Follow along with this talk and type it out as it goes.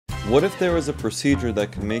What if there was a procedure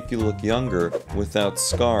that could make you look younger without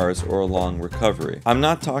scars or a long recovery? I'm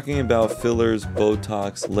not talking about fillers,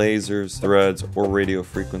 Botox, lasers, threads, or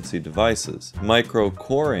radiofrequency devices.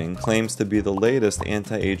 Microcoring claims to be the latest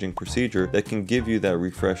anti-aging procedure that can give you that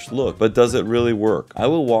refreshed look, but does it really work? I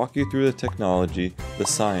will walk you through the technology, the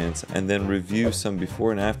science, and then review some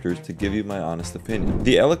before and afters to give you my honest opinion.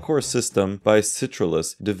 The Elicor system by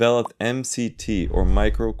Citralis developed MCT or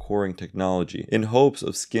microcoring technology in hopes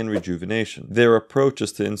of skin rejuvenation. Their approach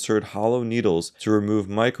is to insert hollow needles to remove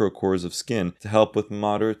microcores of skin to help with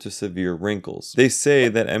moderate to severe wrinkles. They say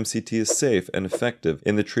that MCT is safe and effective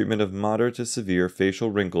in the treatment of moderate to severe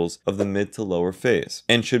facial wrinkles of the mid to lower face,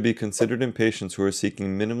 and should be considered in patients who are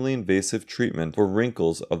seeking minimally invasive treatment for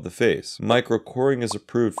wrinkles of the face. Microcoring is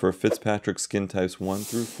approved for Fitzpatrick skin types 1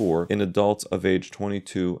 through 4 in adults of age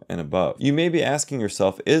 22 and above. You may be asking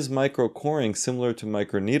yourself, is microcoring similar to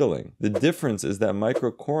microneedling? The difference is that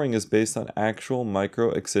microcoring is based on actual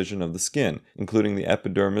micro-excision of the skin, including the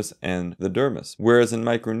epidermis and the dermis, whereas in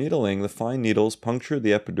microneedling, the fine needles puncture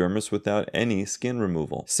the epidermis without any skin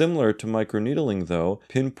removal. Similar to microneedling though,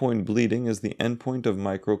 pinpoint bleeding is the endpoint of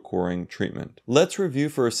microcoring treatment. Let's review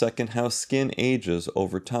for a second how skin ages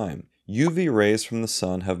over time. UV rays from the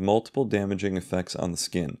sun have multiple damaging effects on the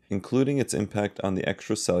skin, including its impact on the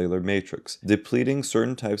extracellular matrix, depleting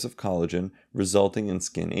certain types of collagen, resulting in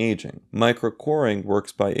skin aging. Microcoring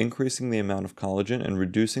works by increasing the amount of collagen and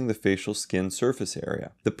reducing the facial skin surface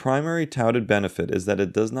area. The primary touted benefit is that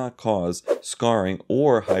it does not cause scarring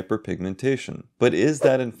or hyperpigmentation. But is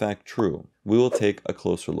that in fact true? We will take a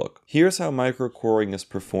closer look. Here's how microcoring is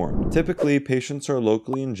performed. Typically, patients are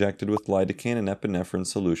locally injected with lidocaine and epinephrine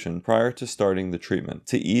solution prior to starting the treatment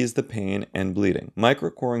to ease the pain and bleeding.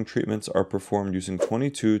 Microcoring treatments are performed using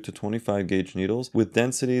 22 to 25 gauge needles with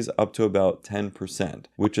densities up to about 10%,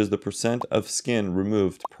 which is the percent of skin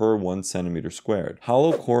removed per 1 centimeter squared.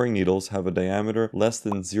 Hollow coring needles have a diameter less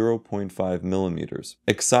than 0.5 millimeters,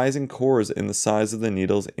 excising cores in the size of the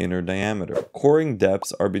needle's inner diameter. Coring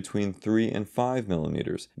depths are between 3 and 5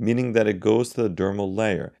 millimeters, meaning that it goes to the dermal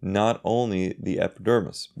layer, not only the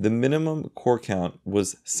epidermis. The minimum core count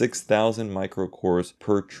was 6,000 microcores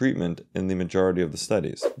per treatment in the majority of the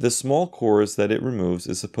studies. The small cores that it removes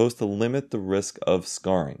is supposed to limit the risk of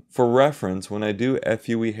scarring. For reference, when I do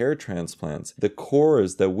FUE hair transplants, the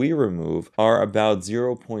cores that we remove are about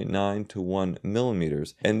 0.9 to 1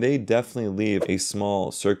 millimeters, and they definitely leave a small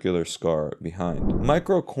circular scar behind.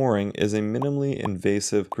 Microcoring is a minimally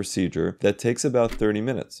invasive procedure that takes about 30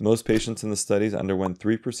 minutes. Most patients in the studies underwent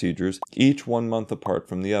 3 procedures, each 1 month apart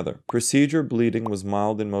from the other. Procedure bleeding was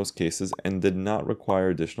mild in most cases and did not require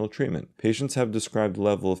additional treatment. Patients have described the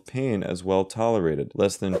level of pain as well tolerated,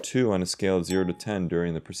 less than 2 on a scale of 0 to 10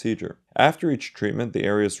 during the procedure. After each treatment, the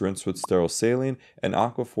area is rinsed with sterile saline and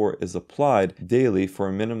Aquaphor is applied daily for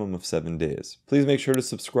a minimum of 7 days. Please make sure to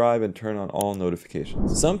subscribe and turn on all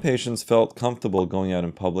notifications. Some patients felt comfortable going out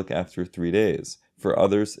in public after 3 days. For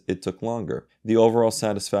others, it took longer. The overall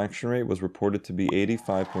satisfaction rate was reported to be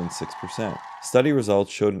 85.6%. Study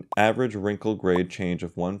results showed an average wrinkle grade change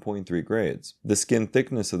of 1.3 grades. The skin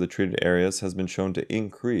thickness of the treated areas has been shown to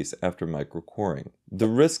increase after microcoring. The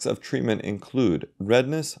risks of treatment include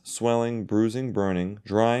redness, swelling, bruising, burning,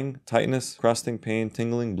 drying, tightness, crusting pain,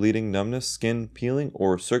 tingling, bleeding, numbness, skin peeling,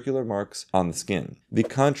 or circular marks on the skin. The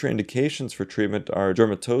contraindications for treatment are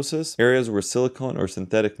dermatosis, areas where silicone or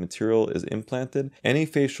synthetic material is implanted, any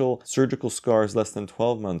facial surgical scars less than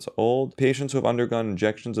 12 months old, patients who have undergone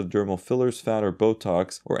injections of dermal fillers, fat, or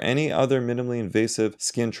Botox, or any other minimally invasive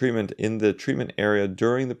skin treatment in the treatment area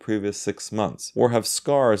during the previous 6 months, or have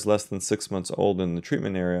scars less than 6 months old in the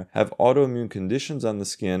treatment area, have autoimmune conditions on the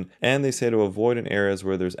skin, and they say to avoid in areas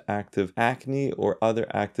where there's active acne or other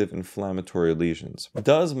active inflammatory lesions.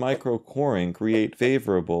 Does microcoring create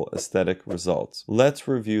favorable aesthetic results? Let's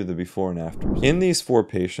review the before and afters. In these 4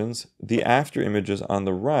 patients, the after images on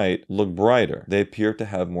the right look brighter. They appear to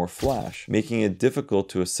have more flash, making it difficult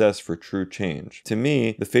to assess for true change. To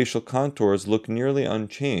me, the facial contours look nearly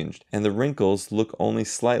unchanged, and the wrinkles look only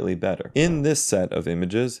slightly better. In this set of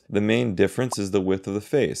images, the main difference is the width of the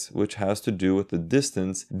face, which has to do with the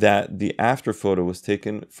distance that the after photo was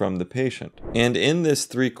taken from the patient. And in this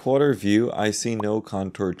 3/4 view, I see no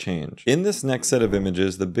contour change. In this next set of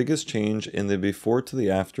images, the biggest change in the before to the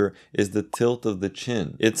after is the tilt of the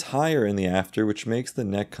chin. It's higher in the after, which makes the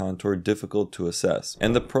neck contour difficult to assess.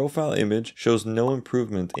 And the profile image shows no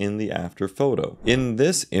improvement in the after photo. In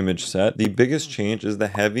this image set, the biggest change is the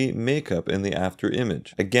heavy makeup in the after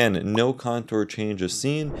image. Again, no contour change is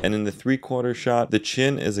seen, and in the 3/4 shot, the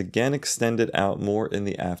chin is again extended out more in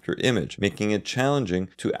the after image, making it challenging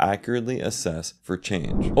to accurately assess for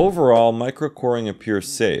change. Overall, microcoring appears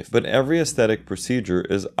safe, but every aesthetic procedure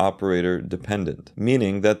is operator dependent,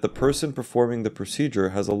 meaning that the person performing the procedure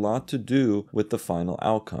has a lot to do with the final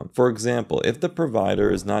outcome. For example, if the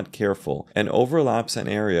provider is not careful and overlaps an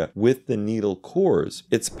area with the needle cores,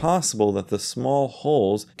 it's possible that the small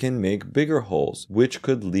holes can make bigger holes, which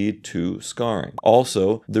could lead to scarring.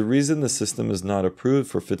 Also, the reason the system is not approved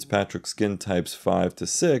for Fitzpatrick skin types 5 to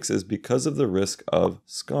 6 is because of the risk of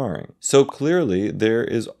scarring. So clearly, there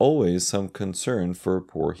is always some concern for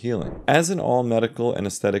poor healing. As in all medical and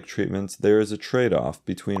aesthetic treatments, there is a trade-off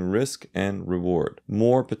between risk and reward.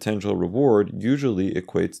 More potential reward usually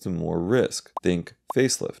equates to more risk. Think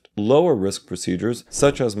facelift. Lower risk procedures,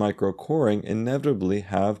 such as microcoring, inevitably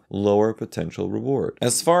have lower potential reward.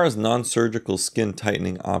 As far as non-surgical skin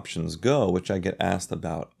tightening options go, which I get asked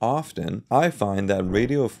about often, I find that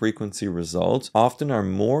radiofrequency results often are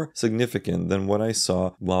more significant than what I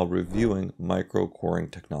saw while reviewing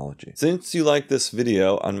microcoring technology. Since you like this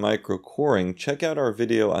video on microcoring, check out our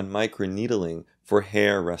video on microneedling for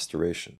hair restoration.